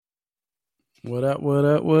What up, what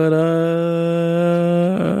up, what up?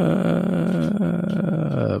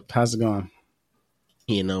 How's it going?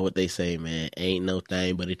 You know what they say, man. Ain't no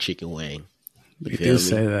thing but a chicken wing. They do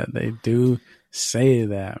say that. They do say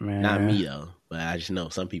that, man. Not me, though. But I just know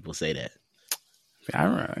some people say that. I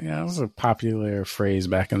remember, that was a popular phrase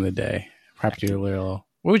back in the day. Popular,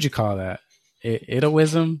 what would you call that?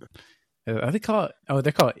 Idoism? Are they call it? Oh,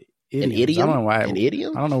 they're called idioms. An idiom? I don't know why. An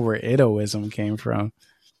idiom? I don't know where idoism came from.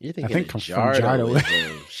 You're I think from Jardo.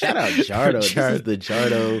 Shout out Jardo. This is the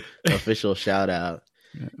Jardo official shout out.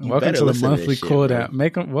 Welcome to the monthly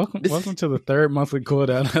cooldown. Welcome to the third monthly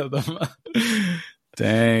cooldown of the month.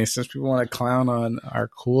 Dang, since people want to clown on our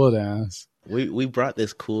cooldowns. We brought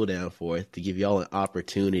this cooldown forth to give y'all an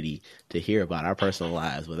opportunity to hear about our personal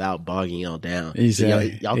lives without bogging y'all down.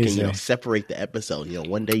 Exactly. So y'all can separate the episode.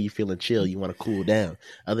 One day you feeling chill, you want to cool down.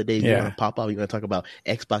 Other days you want to pop up, you want to talk about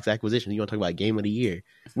Xbox acquisition, you want to talk about game of the year.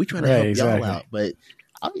 We trying to help y'all out, but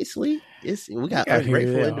obviously we got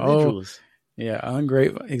ungrateful individuals.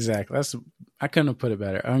 Ungrateful. Exactly. I couldn't have put it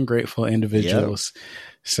better. Ungrateful individuals. Yep.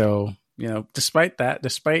 So, despite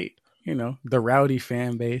the rowdy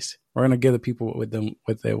fan base, we're going to give the people what they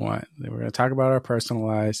want. We're going to talk about our personal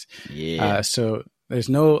lives. Yeah. So there's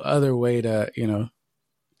no other way to,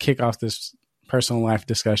 kick off this personal life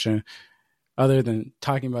discussion other than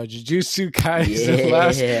talking about Jujutsu Kaisen.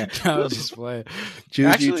 I was just playing.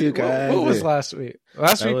 Jujutsu Kaisen. What was last week?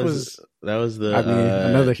 Last week was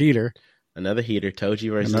another heater. Another heater. Toji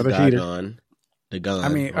versus Dagon. Dagon.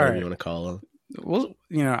 All right. You want to call him? Well,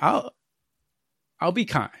 I'll be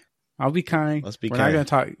kind. Let's be kind. Not gonna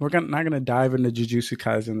talk. We're not gonna dive into Jujutsu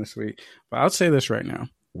Kaisen this week. But I'll say this right now.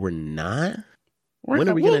 We're not. When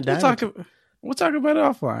are we gonna dive? We'll talk about it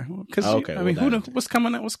offline. Because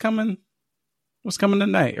what's coming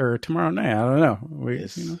tonight or tomorrow night? I don't know.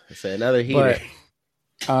 It's another heater.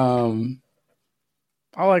 But,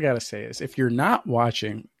 all I gotta say is, if you're not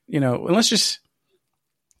watching, we'll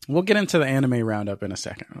get into the anime roundup in a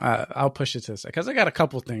second. I'll push it to the second because I got a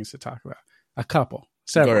couple things to talk about.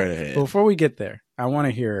 Several. Go right ahead. But before we get there, I want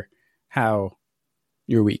to hear how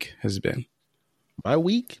your week has been. My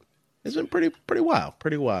week has been pretty wild.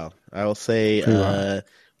 Pretty wild. I will say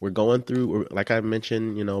we're going through, like I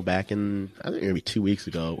mentioned, back in, I think maybe 2 weeks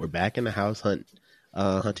ago, we're back in the house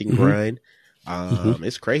hunting grind.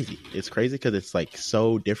 It's crazy. It's crazy because it's like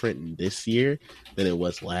so different this year than it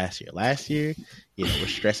was last year. Last year, we're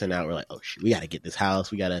stressing out. We're like, oh shit, we got to get this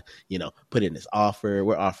house. We got to, put in this offer.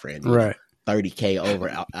 We're offering $30K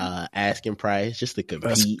over asking price just to compete.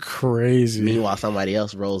 That's crazy. Meanwhile, somebody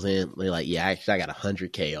else rolls in. They're like, yeah, actually, I got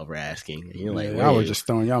 $100K over asking. And you're like, I was just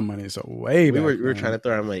throwing y'all money away. We were trying to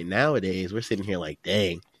throw our money. Nowadays, we're sitting here like,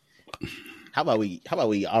 dang, how about we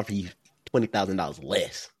offer you $20,000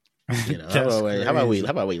 less? How about we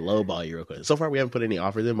lowball you real quick? So far, we haven't put any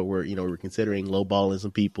offers in, but we're considering lowballing some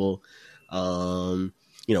people.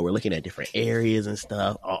 We're looking at different areas and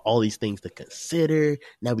stuff. All these things to consider.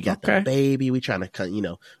 Now we got the baby. We trying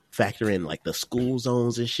to factor in like the school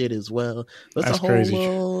zones and shit as well. But that's crazy.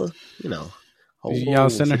 Y'all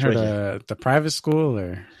sending her to the private school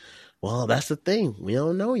or? Well, that's the thing. We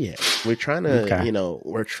don't know yet. We're trying to,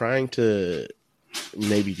 we're trying to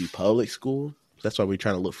maybe do public school. That's why we're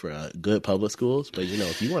trying to look for good public schools. But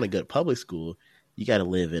if you want a good public school, you got to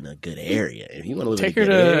live in a good area. If you want to live in a good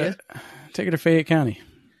area, take her to Fayette County.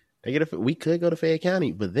 We could go to Fayette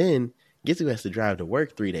County, but then guess who has to drive to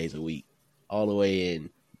work 3 days a week, all the way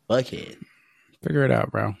in Buckhead? Figure it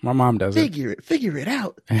out, bro. My mom does it. Figure it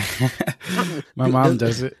out. My mom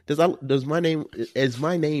does it. Is my name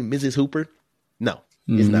Mrs. Hooper? No.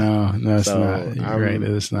 It's not. No, it's so not. You're right.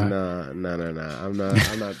 It's not. No. I'm not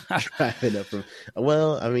driving up from.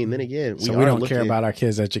 Well, I mean, then again, we don't care about our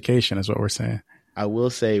kids' education, is what we're saying. I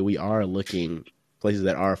will say we are looking places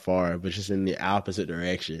that are far, but just in the opposite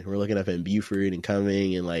direction. We're looking up in Buford and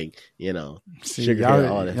Cumming and y'all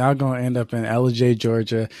gonna end up in LJ,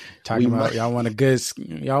 Georgia, talking about y'all want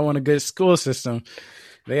a good school system.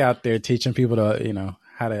 They out there teaching people to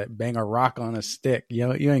how to bang a rock on a stick.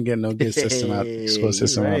 You ain't getting no good school system out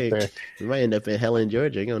there. You might end up in Helen,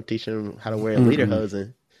 Georgia. You're gonna teach them how to wear a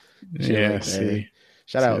lederhosen.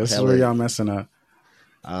 Shout out. This is where y'all messing up.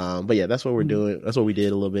 But yeah, that's what we're doing. That's what we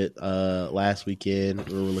did a little bit last weekend.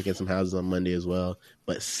 We were looking at some houses on Monday as well.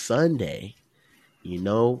 But Sunday,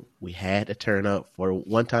 we had to turn up for the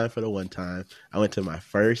one time. I went to my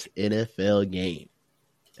first NFL game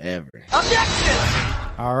ever. Objection!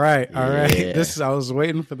 All right. I was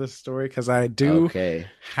waiting for this story because I do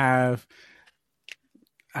have,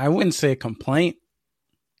 I wouldn't say a complaint,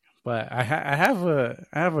 but I have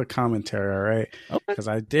a commentary. All right, because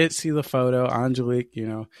I did see the photo, Angelique.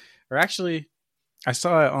 or actually, I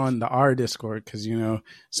saw it on the R Discord because,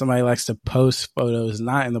 somebody likes to post photos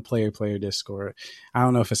not in the player Discord. I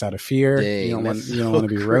don't know if it's out of fear. Dang, you don't want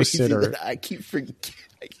to be roasted, or I keep forgetting.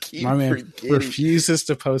 My man refuses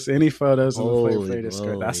to post any photos in the player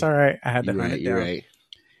Discord. That's all right. I had to hunt it down. Right.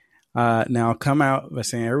 Now come out by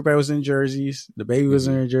saying everybody was in jerseys. The baby was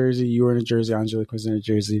in a jersey. You were in a jersey. Angelique was in a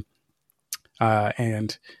jersey.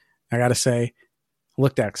 And I got to say,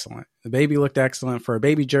 looked excellent. The baby looked excellent for a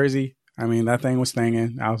baby jersey. I mean, that thing was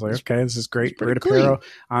thinging. I was like, okay, this is great. Great apparel.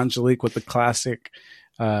 Angelique with the classic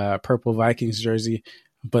purple Vikings jersey.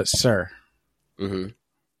 But, sir,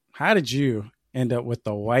 how did you end up with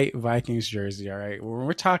the white Vikings jersey? All right. When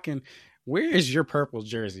we're talking, where is your purple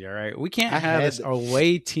jersey? All right. We can't have this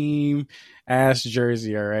away team ass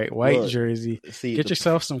jersey. All right. White jersey. Get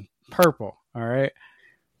yourself some purple. All right.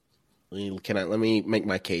 Let me make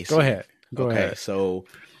my case. Go ahead. Go ahead. So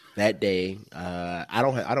that day, I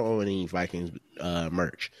don't own any Vikings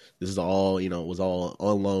merch. This is all, was all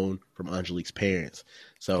on loan from Angelique's parents.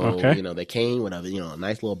 So, they came with a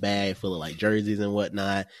nice little bag full of like jerseys and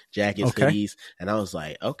whatnot, jackets, hoodies. And I was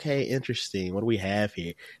like, okay, interesting. What do we have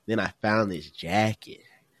here? Then I found this jacket.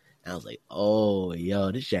 And I was like, oh,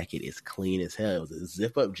 yo, this jacket is clean as hell. It was a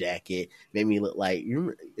zip up jacket. Made me look like,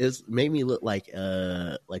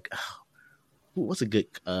 what's a good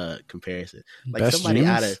comparison? Like Best somebody jeans?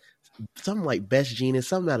 Out of something like Best Jeans,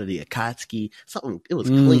 something out of the Akatsuki, something. It was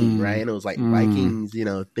clean, right? And it was like Vikings,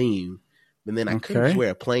 theme. And then I couldn't just wear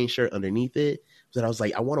a plain shirt underneath it. So I was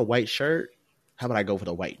like, I want a white shirt. How about I go for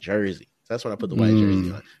the white jersey? So that's when I put the white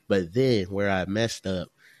jersey on. But then where I messed up,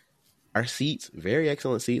 our seats, very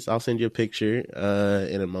excellent seats. I'll send you a picture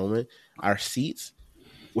in a moment. Our seats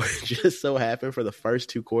were just so happened for the first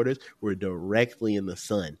 2 quarters were directly in the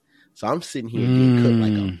sun. So I'm sitting here getting cooked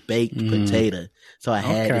like a baked potato. So I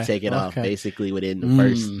had to take it off basically within the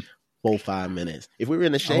first 4-5 minutes. If we were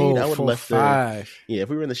in the shade, I would have left it. Yeah, if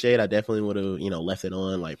we were in the shade, I definitely would have, left it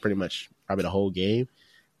on like pretty much probably the whole game.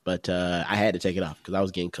 But I had to take it off because I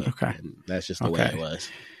was getting cooked. Okay. And that's just the way it was.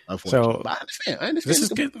 Unfortunately. So, but I understand. This is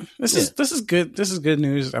good. This is good. This is good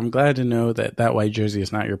news. I'm glad to know that white jersey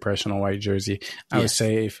is not your personal white jersey. I would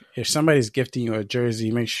say if somebody's gifting you a jersey,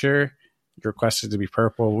 make sure you request it to be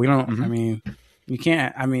purple. We don't, I mean, you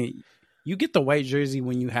can't, you get the white jersey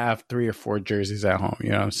when you have 3 or 4 jerseys at home. You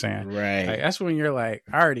know what I'm saying? Right. Like, that's when you're like,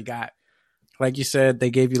 I already got, like you said,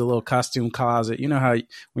 they gave you the little costume closet. You know how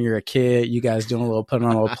when you're a put on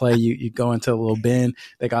a little play, you go into a little bin,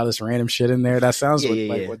 they got all this random shit in there. That sounds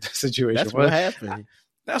like what the situation was. That's what happened.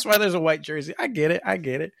 That's why there's a white jersey. I get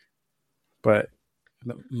it. But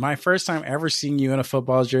my first time ever seeing you in a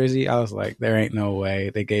football jersey, I was like, there ain't no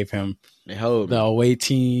way they gave him the away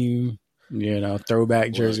team,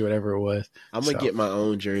 throwback jersey, whatever it was. I'm going to get my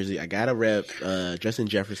own jersey. I got to rep Justin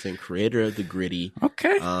Jefferson, creator of the gritty.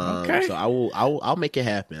 Okay. So I'll make it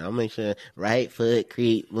happen. I'll make sure right foot,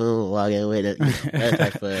 creep, moon, walking with it. That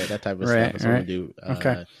type of stuff. That's what I'm going to do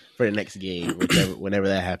for the next game, whenever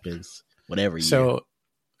that happens, whatever year. So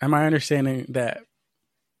am I understanding that,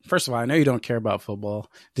 first of all, I know you don't care about football.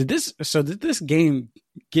 Did this game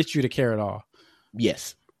get you to care at all?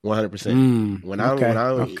 Yes. 100%. When I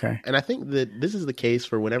and I think that this is the case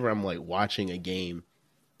for whenever I'm like watching a game,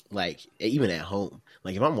 like even at home.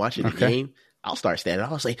 Like if I'm watching a game, I'll start standing.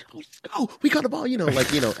 I'll say, "Oh, we got the ball!"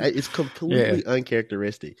 It's completely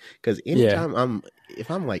uncharacteristic. Because anytime if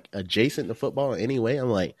I'm like adjacent to football in any way, I'm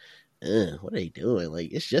like, what are they doing? Like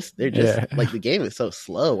they're just like the game is so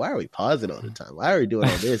slow. Why are we pausing all the time? Why are we doing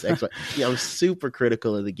all this? I'm super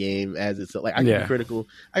critical of the game as it's like I can be critical.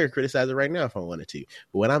 I can criticize it right now if I wanted to.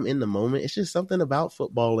 But when I'm in the moment, it's just something about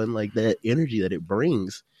football and like that energy that it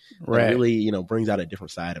brings. That really, brings out a different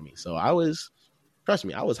side of me. So trust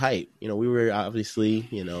me, I was hyped. We were obviously,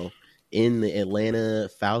 in the Atlanta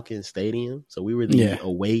Falcons Stadium. So we were the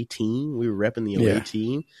away team. We were repping the away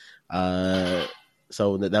team.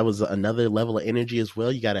 So that was another level of energy as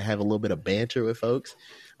well. You got to have a little bit of banter with folks.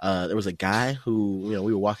 There was a guy who,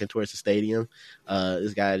 we were walking towards the stadium.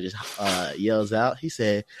 This guy just yells out. He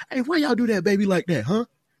said, "Hey, why y'all do that baby like that, huh?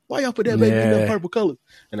 Why y'all put that baby in that purple color?"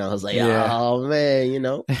 And I was like, "Oh man,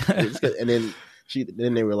 And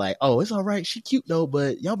then they were like, "Oh, it's all right. She cute though,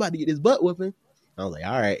 but y'all about to get this butt whooping." I was like,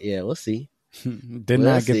 "All right, yeah, we'll see." Did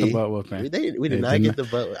not get the butt whooping. We did not get the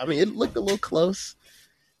butt. I mean, it looked a little close.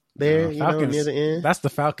 There, Falcons, near the end. That's the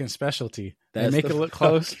Falcon specialty. They make it look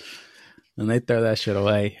close, and they throw that shit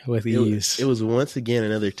away with ease. It was once again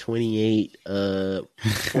another 28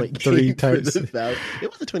 point 3 types. It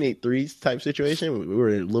was a 28-3 type situation. We were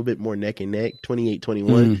a little bit more neck and neck,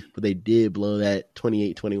 28-21, but they did blow that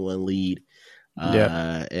 28-21 lead.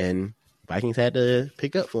 And Vikings had to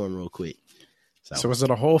pick up for him real quick. So was it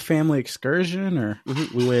a whole family excursion, or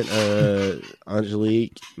we went?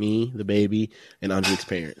 Angelique, me, the baby, and Angelique's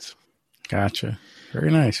parents. Gotcha. Very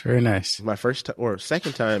nice. Very nice. My first or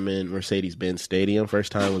second time in Mercedes-Benz Stadium.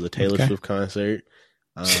 First time was a Taylor Swift concert.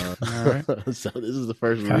 All right. So this is the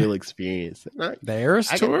first real experience. The Eras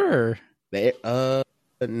tour?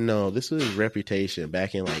 No, this was Reputation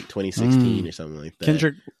back in like 2016 or something like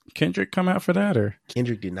that. Kendrick come out for that, or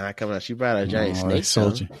Kendrick did not come out. She brought a giant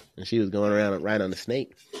snake, and she was going around right on the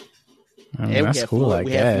snake. And that's cool.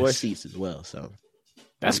 We had floor seats as well, so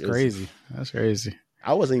that's crazy. That's crazy.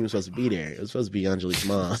 I wasn't even supposed to be there. It was supposed to be Angelique's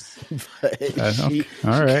mom, but she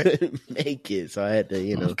couldn't make it, so I had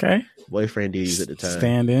to, boyfriend duties at the time.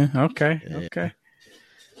 Stand in. Okay.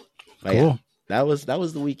 But cool. Yeah, that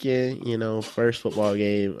was the weekend. First football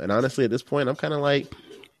game, and honestly, at this point, I'm kind of like,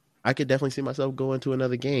 I could definitely see myself going to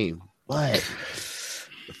another game, but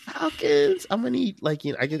the Falcons, I'm gonna need I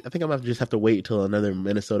think I'm gonna just have to wait till another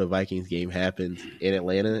Minnesota Vikings game happens in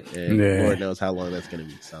Atlanta, and Lord knows how long that's gonna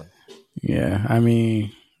be. So. Yeah, I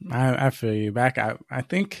mean, I feel you. Back, I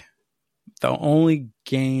think the only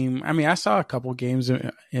game, I mean, I saw a couple games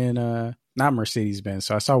in not Mercedes-Benz.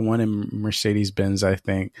 So I saw one in Mercedes-Benz, I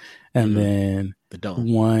think. And then the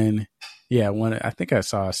Dome. One, I think I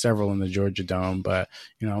saw several in the Georgia Dome. But,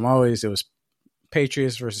 it was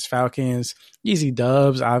Patriots versus Falcons. Easy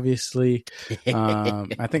dubs, obviously.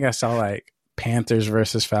 I think I saw like Panthers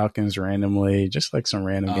versus Falcons randomly, just like some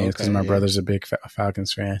random games because my brother's a big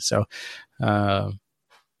Falcons fan. So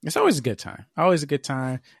it's always a good time.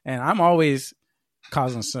 And I'm always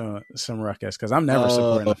causing some ruckus because I'm never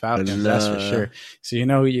supporting the Falcons. That's for sure. So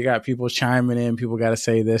you got people chiming in. People got to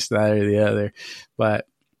say this, that, or the other. But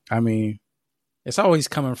I mean, it's always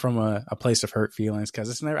coming from a place of hurt feelings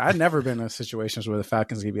because I've never been in situations where the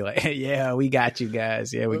Falcons can be like, hey, yeah, we got you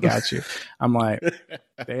guys. Yeah, we got you. I'm like,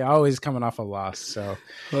 they always coming off a loss. So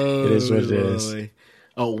it is what it is.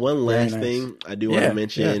 Oh, one last thing I do want to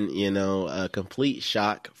mention, a complete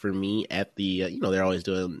shock for me at the, they're always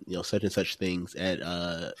doing, such and such things at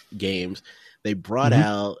games. They brought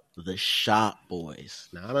out the Shop Boys.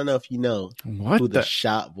 Now, I don't know if you know who the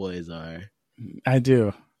Shop Boys are. I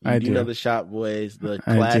do. You do know the Shop Boys, the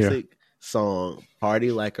classic song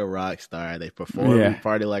 "Party Like a Rock Star." They performed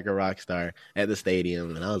 "Party Like a Rock Star" at the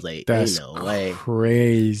stadium, and I was like, "That's ain't no way,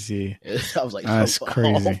 crazy!" I was like, "That's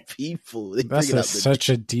crazy." All people, that's such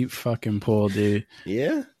a deep fucking pull, dude.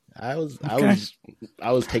 Yeah, I was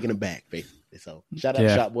taken aback, basically. So shout out to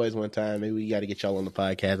Shop Boys one time. Maybe we got to get y'all on the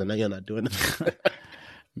podcast. I know you're not doing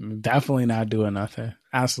it. Definitely not doing nothing.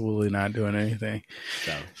 Absolutely not doing anything.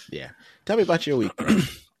 So yeah, tell me about your week.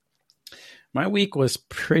 My week was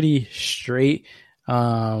pretty straight.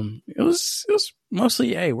 It was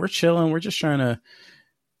mostly, hey, we're chilling. We're just trying to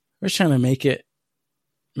make it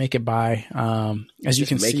by. As you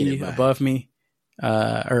can see above me,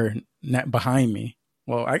 or not behind me.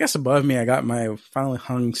 Well, I guess above me, finally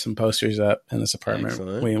hung some posters up in this apartment.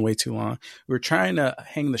 Excellent. Waiting way too long. We were trying to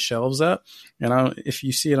hang the shelves up, and if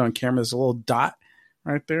you see it on camera, there's a little dot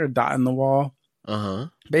right there, a dot in the wall.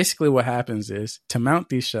 Basically what happens is to mount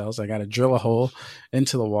these shelves, I got to drill a hole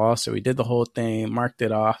into the wall. So we did the whole thing, marked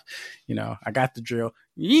it off. I got the drill.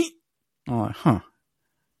 Yeet. I'm like, huh.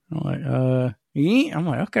 I'm like, yeet. I'm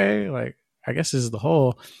like, okay. Like, I guess this is the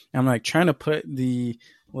hole. And I'm like trying to put the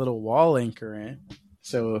little wall anchor in.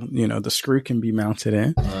 So, the screw can be mounted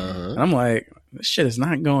in. And I'm like, this shit is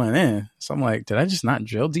not going in. So I'm like, did I just not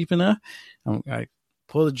drill deep enough? I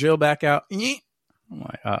pull the drill back out. Yeet. I'm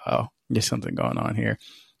like, uh-oh. There's something going on here.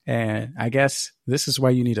 And I guess this is why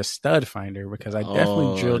you need a stud finder, because I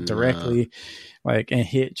definitely drilled directly and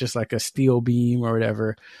hit just like a steel beam or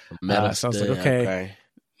whatever. So I was like, okay,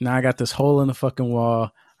 now I got this hole in the fucking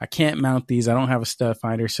wall. I can't mount these. I don't have a stud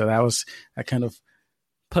finder. So I kind of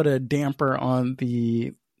put a damper on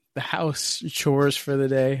the house chores for the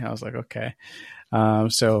day. I was like, okay.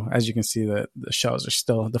 So as you can see, the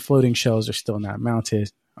floating shells are still not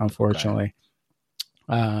mounted, unfortunately. Okay.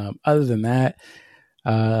 Other than that,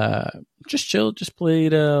 just chilled, just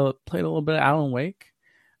played a little bit of Alan Wake,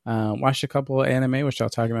 watched a couple of anime, which I'll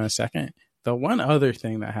talk about in a second. The one other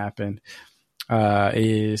thing that happened,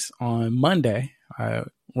 is on Monday, I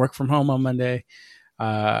work from home on Monday.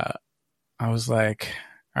 I was like,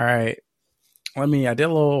 all right, I did a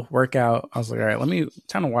little workout. I was like, all right,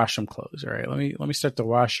 time to wash some clothes. All right, let me start the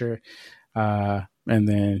washer. And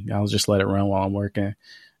then I'll just let it run while I'm working.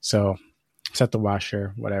 So set the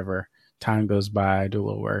washer, whatever. Time goes by, I do a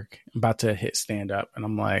little work. I'm about to hit stand up, and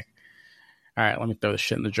I'm like, all right, let me throw this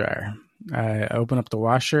shit in the dryer. I open up the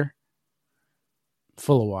washer,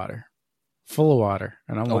 full of water. full of water.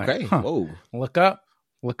 And I'm Okay. like, huh, Whoa. look up.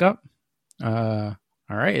 All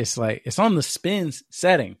right. It's like, it's on the spin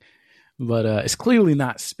setting, but it's clearly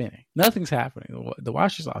not spinning. Nothing's happening. The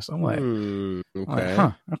washer's off. So I'm like,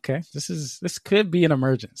 okay. Okay. This could be an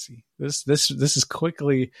emergency. This is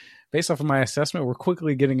quickly, based off of my assessment, we're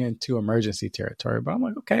quickly getting into emergency territory. But I'm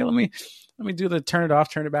like, okay, let me do the turn it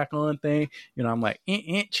off, turn it back on thing. You know, I'm like,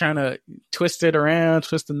 trying to twist it around,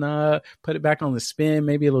 twist the knob, put it back on the spin.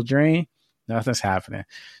 Maybe it'll drain. Nothing's happening.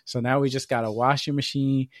 So now we just got a washing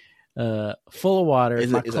machine full of water.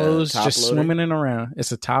 My clothes just swimming in around.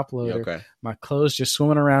 It's a top loader. Okay. My clothes just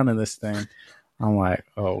swimming around in this thing. I'm like,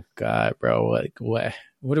 oh God, bro,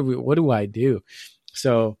 what do I do?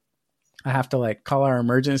 So I have to like call our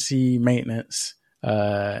emergency maintenance,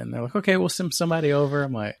 and they're like, okay, we'll send somebody over.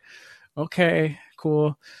 I'm like, okay,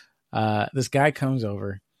 cool. This guy comes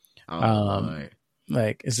over.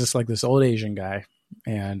 Like, it's just like this old Asian guy,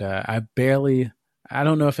 and I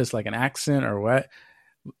don't know if it's like an accent or what.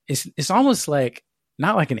 It's almost like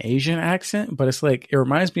not like an Asian accent, but it's like, it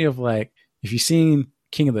reminds me of like, if you've seen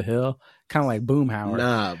King of the Hill, kind of like Boomhauer.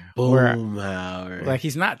 Nah, Boomhauer. Like,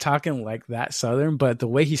 he's not talking like that Southern, but the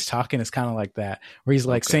way he's talking is kind of like that, where he's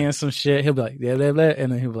like saying some shit. He'll be like, yeah, blah, blah,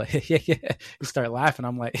 and then he'll be like, yeah. He start laughing.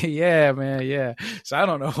 I'm like, yeah, man, yeah. So I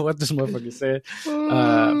don't know what this motherfucker said for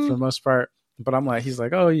the most part, but I'm like, he's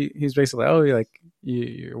like, oh, he's basically like, oh, you're like,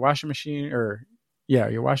 your washing machine, or yeah,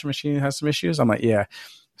 your washing machine has some issues. I'm like, yeah.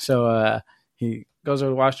 So he goes over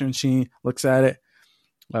to the washing machine, looks at it,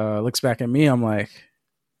 looks back at me. I'm like,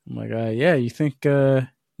 yeah, you think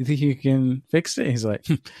you can fix it? He's like,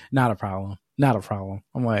 not a problem.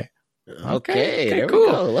 I'm like, okay, there cool.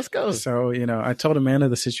 we go. Let's go. So, you know, I told Amanda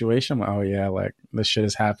the situation. I'm like, oh yeah, like this shit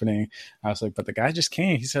is happening. I was like, but the guy just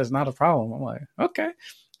came. He says not a problem. I'm like, okay.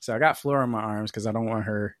 So I got Flora in my arms because I don't want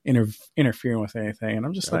her interfering with anything. And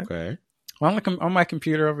I'm just like, okay. Well, I'm on my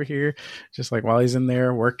computer over here, just like while he's in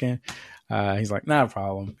there working. He's like, not a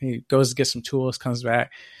problem. He goes to get some tools, comes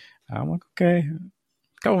back. I'm like, okay.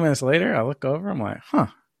 A couple minutes later, I look over. I'm like, huh.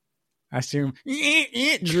 I see him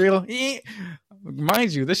drill.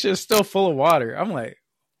 Mind you, this shit is still full of water. I'm like,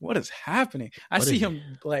 what is happening? I see him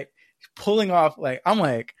like pulling off. Like, I'm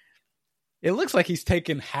like, it looks like he's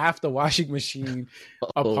taking half the washing machine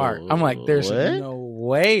apart. I'm like, there's no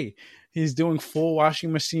way. He's doing full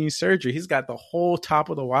washing machine surgery. He's got the whole top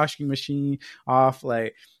of the washing machine off.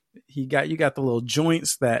 Like, you got the little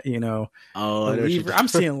joints that, you know, lever. I'm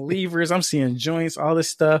seeing levers. I'm seeing joints, all this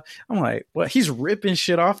stuff. I'm like, what? He's ripping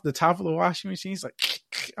shit off the top of the washing machine. He's like,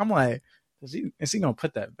 I'm like, is he going to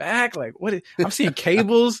put that back? Like, what? I'm seeing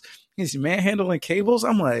cables. He's manhandling cables.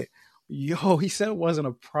 I'm like, yo, he said it wasn't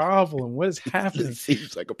a problem. What is happening? It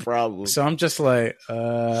seems like a problem. So I'm just like,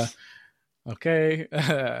 okay.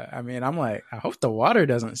 I mean, I'm like, I hope the water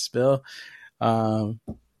doesn't spill. So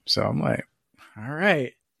I'm like, all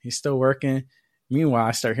right. He's still working. Meanwhile,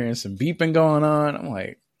 I start hearing some beeping going on. I'm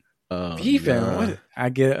like, beeping? Nah. What? I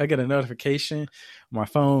get a notification. My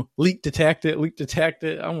phone, leak detected.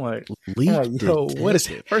 I'm like, yo, what is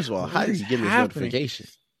it? First of all, how did you get this notification?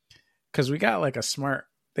 Because we got like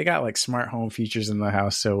they got like smart home features in the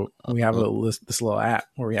house. So we have this little app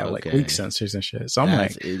where we have like leak sensors and shit. So I'm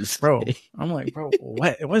like, bro,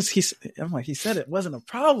 what was he? I'm like, he said it wasn't a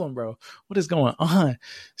problem, bro. What is going on?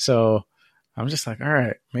 So I'm just like, all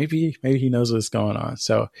right, maybe he knows what's going on.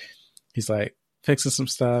 So he's like fixing some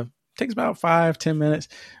stuff. Takes about 5-10 minutes.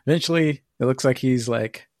 Eventually, it looks like he's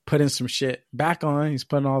like putting some shit back on. He's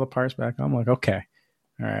putting all the parts back on. I'm like, okay,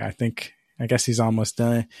 all right. I guess he's almost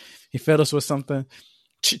done. He fed us with something.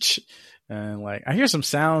 And like, I hear some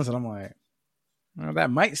sounds and I'm like, well,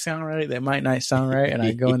 that might sound right. That might not sound right. And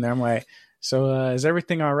I go in there. I'm like, so is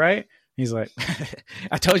everything all right? He's like,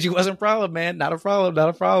 I told you it wasn't a problem, man. Not a problem.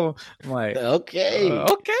 I'm like, okay.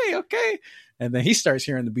 Okay. And then he starts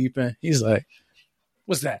hearing the beeping. He's like,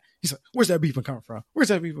 what's that? He's like, where's that beeping coming from?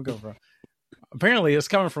 Apparently it's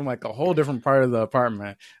coming from like a whole different part of the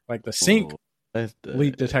apartment. Like the sink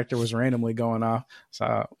leak detector was randomly going off.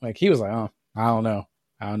 So like, he was like, oh, I don't know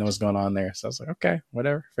what's going on there. So I was like, okay,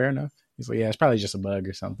 whatever, fair enough. He's like, yeah, it's probably just a bug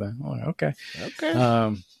or something. I'm like,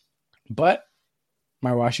 okay. But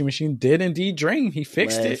my washing machine did indeed drain. He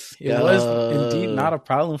fixed it. It was indeed not a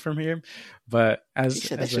problem from him. But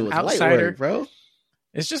as an outsider, work, bro.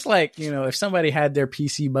 It's just like, you know, if somebody had their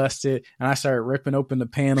PC busted and I started ripping open the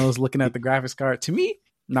panels, looking at the graphics card, to me,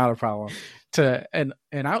 not a problem. To an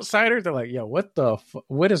outsider, they're like, yo,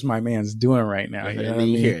 what is my man's doing right now? You know what I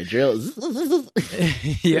mean? Hear a drill.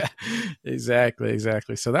 Yeah, exactly.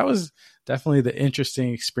 So that was definitely the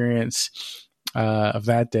interesting experience of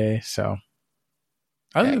that day. So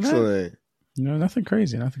excellent. Nothing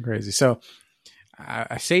crazy. So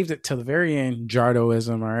I saved it till the very end.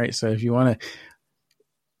 Jardoism. All right. So if you want to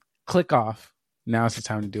click off, now's the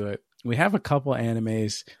time to do it. We have a couple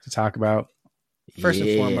animes to talk about. First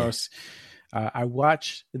and foremost, I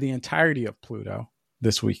watched the entirety of Pluto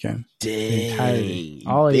this weekend. Dang, the entirety,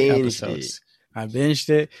 all 8 episodes. I binged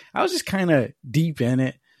it. I was just kind of deep in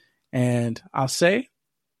it, and I'll say,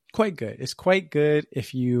 quite good. It's quite good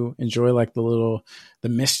if you enjoy like the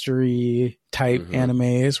mystery type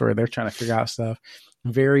animes where they're trying to figure out stuff.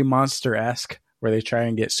 Very Monster-esque, where they try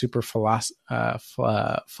and get super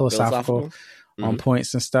philosophical on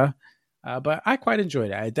points and stuff. But I quite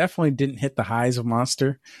enjoyed it. I definitely didn't hit the highs of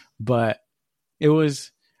Monster, but it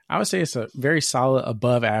was, I would say it's a very solid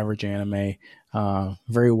above average anime.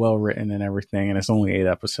 Very well written and everything. And it's only 8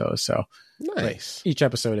 episodes. So nice. Each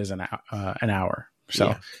episode is an hour.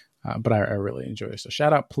 So, but I really enjoy it. So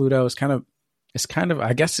shout out Pluto. It's kind of,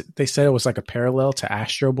 I guess they said it was like a parallel to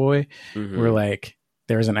Astro Boy, where like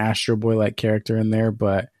there's an Astro Boy like character in there,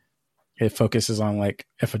 but it focuses on like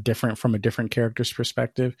from a different character's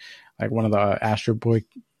perspective, like one of the Astro Boy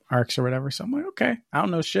arcs or whatever. So I'm like, okay, I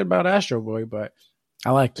don't know shit about Astro Boy, but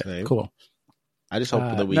I liked it. Same. Cool. I just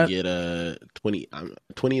hope that we get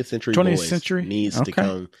 20th Century Boys needs to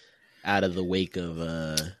come out of the wake of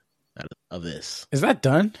this. Is that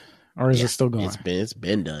done, or is it still going? It's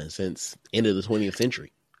been done since end of the 20th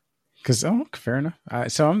century. Because fair enough.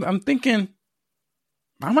 So I'm thinking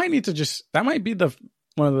I might need to that might be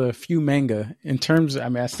one of the few manga in terms of, I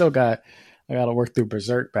mean, I got to work through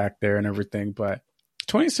Berserk back there and everything, but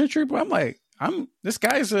 20th Century, but I'm like, this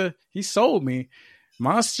guy's he sold me.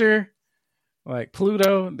 Monster, like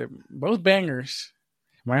Pluto, they're both bangers.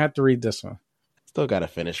 Might have to read this one. Still got to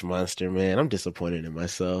finish Monster, man. I'm disappointed in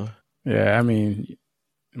myself. Yeah, I mean,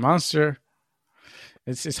 Monster,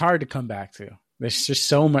 it's hard to come back to. There's just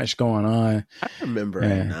so much going on. I remember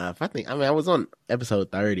enough. I was on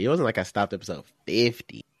episode 30. It wasn't like I stopped episode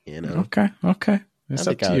 50, you know? Okay. It's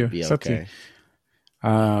up to you. It's up to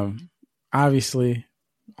you. Obviously,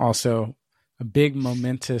 also a big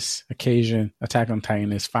momentous occasion. Attack on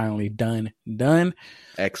Titan is finally done.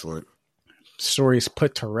 Excellent. Stories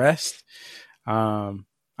put to rest. I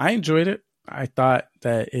enjoyed it. I thought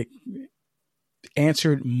that it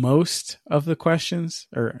answered most of the questions,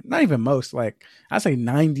 or not even most, like I'd say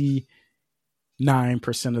 99%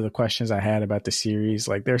 of the questions I had about the series.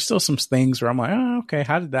 Like there's still some things where I'm like, oh, okay,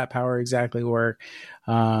 how did that power exactly work?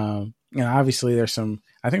 Obviously I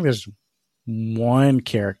think there's one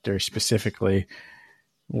character specifically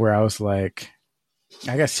where I was like,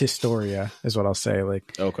 I guess Historia is what I'll say.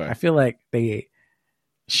 Like, okay, I feel like I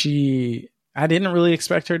didn't really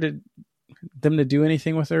expect them to do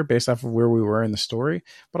anything with her based off of where we were in the story.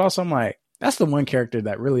 But also I'm like, that's the one character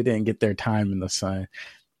that really didn't get their time in the sun.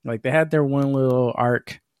 Like they had their one little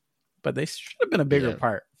arc, but they should have been a bigger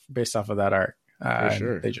part based off of that arc. For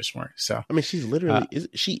sure. They just weren't. So, I mean, she's literally,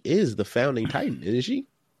 she is the founding Titan, isn't she?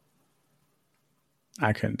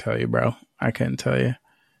 I couldn't tell you, bro. I couldn't tell you.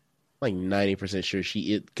 Like 90% sure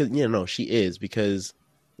she is. Cause, she is, because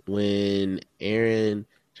when Eren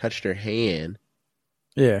touched her hand,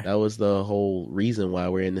 that was the whole reason why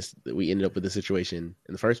we ended up with this situation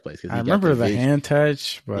in the first place. I remember the hand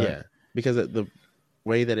touch, but yeah, because the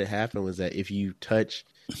way that it happened was that if you touch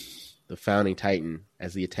the founding Titan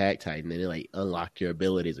as the attack Titan, then it like unlocked your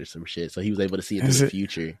abilities or some shit. So he was able to see into the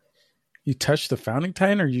future. You touched the founding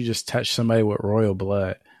Titan, or you just touched somebody with royal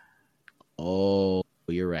blood? Oh,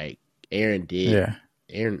 you're right. Eren did. Yeah.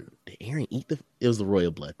 Eren eat it was the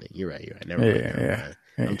royal blood thing. You're right. Never mind.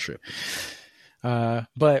 I'm tripping.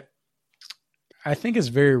 But I think it's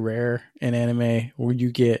very rare in anime where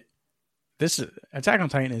you get this. Attack on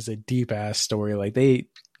Titan is a deep ass story. Like they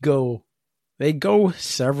go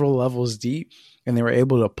several levels deep, and they were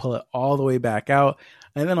able to pull it all the way back out.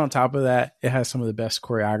 And then on top of that, it has some of the best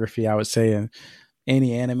choreography, I would say, in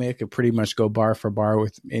any anime. It could pretty much go bar for bar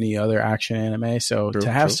with any other action anime. So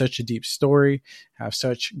to have such a deep story, have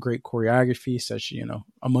such great choreography, such,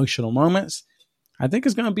 emotional moments, I think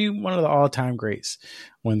it's going to be one of the all-time greats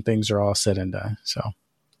when things are all said and done. So,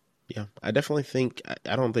 yeah, I definitely think,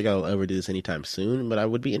 I don't think I'll ever do this anytime soon, but I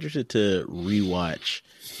would be interested to rewatch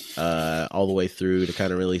all the way through to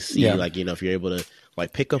kind of really see, if you're able to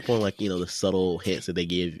like pick up on the subtle hints that they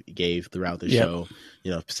gave throughout the show,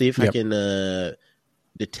 see if I can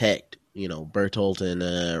detect, Bertolt and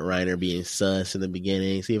Reiner being sus in the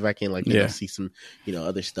beginning, see if I can see some,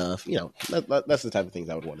 other stuff, that's the type of things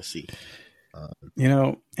I would want to see.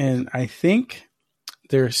 And I think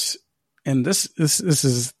this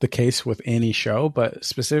is the case with any show, but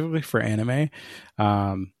specifically for anime,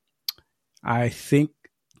 I think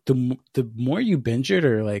the more you binge it,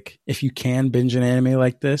 or like if you can binge an anime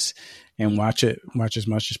like this and watch as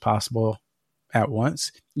much as possible at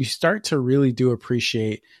once, you start to really do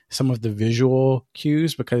appreciate some of the visual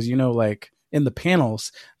cues, because, you know, like in the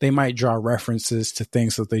panels, they might draw references to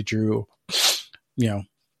things that they drew, you know,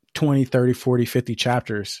 20, 30, 40, 50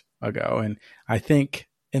 chapters ago. And I think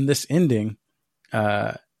in this ending,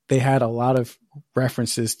 they had a lot of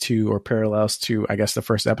references to, or parallels to, I guess, the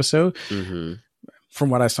first episode. Mm-hmm. From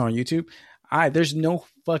what I saw on YouTube. There's no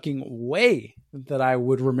fucking way that I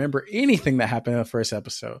would remember anything that happened in the first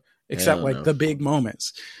episode, except like the big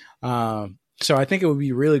moments. So I think it would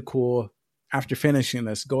be really cool after finishing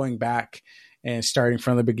this, going back and starting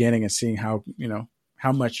from the beginning and seeing how, you know,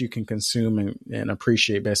 how much you can consume and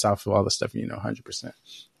appreciate based off of all the stuff, you know, 100%.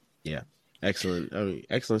 Yeah. Excellent. I mean,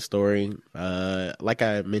 excellent story. Like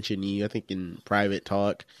I mentioned to you, I think in private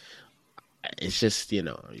talk, it's just, you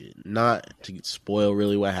know, not to spoil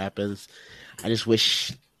really what happens. I just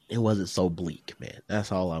wish it wasn't so bleak, man.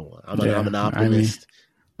 That's all I want. I'm an optimist,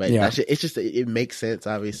 but it's just, it makes sense,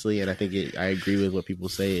 obviously. And I think I agree with what people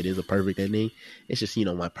say. It is a perfect ending. It's just, you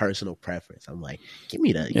know, my personal preference. I'm like, give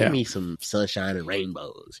me some sunshine and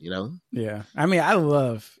rainbows, you know? Yeah. I mean, I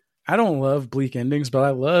don't love bleak endings, but I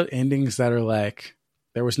love endings that are like,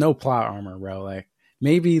 there was no plot armor, bro. Like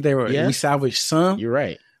maybe we salvaged some. You're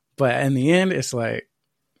right. But in the end, it's like,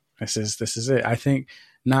 this is it. I think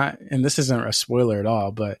not, and this isn't a spoiler at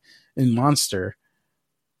all, but in Monster,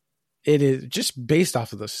 it is just based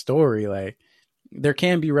off of the story. Like there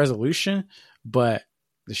can be resolution, but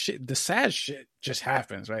the sad shit just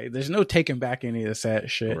happens, right? There's no taking back any of the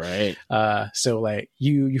sad shit. Right. So like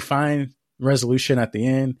you find resolution at the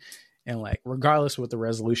end, and like, regardless of what the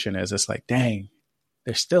resolution is, it's like, dang,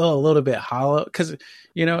 they're still a little bit hollow, because,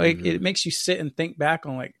 you know, it makes you sit and think back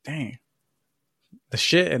on like, dang, the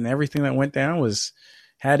shit and everything that went down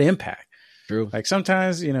had impact. True. Like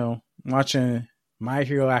sometimes, you know, watching My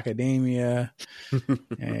Hero Academia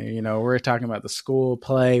and, you know, we're talking about the school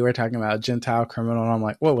play, we're talking about Gentile Criminal, and I'm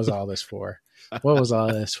like, what was all this for? What was all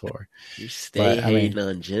this for? You stay hating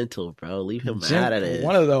on Gentle, bro. Leave him out of this.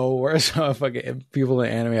 One of the worst fucking people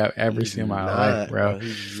in anime I've ever seen in my life, bro.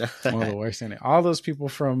 One of the worst in it. All those people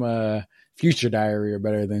from Future Diary are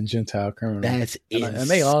better than Gentile Criminal. That's insane. And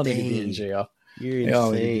they all need to be in jail. They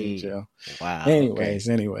all need to be in jail. Wow.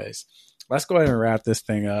 Anyways. Let's go ahead and wrap this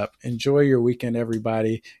thing up. Enjoy your weekend,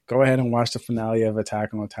 everybody. Go ahead and watch the finale of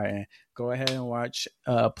Attack on Titan. Go ahead and watch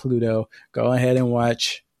Pluto. Go ahead and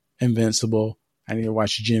watch Invincible. I need to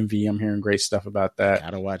watch Gen V. I'm hearing great stuff about that.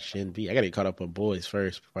 Gotta watch Gen V. I gotta get caught up on Boys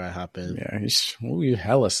first before I hop in. Yeah, you're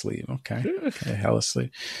hella asleep. Okay, hella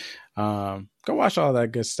asleep. Go watch all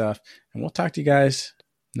that good stuff, and we'll talk to you guys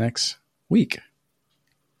next week.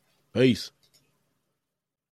 Peace.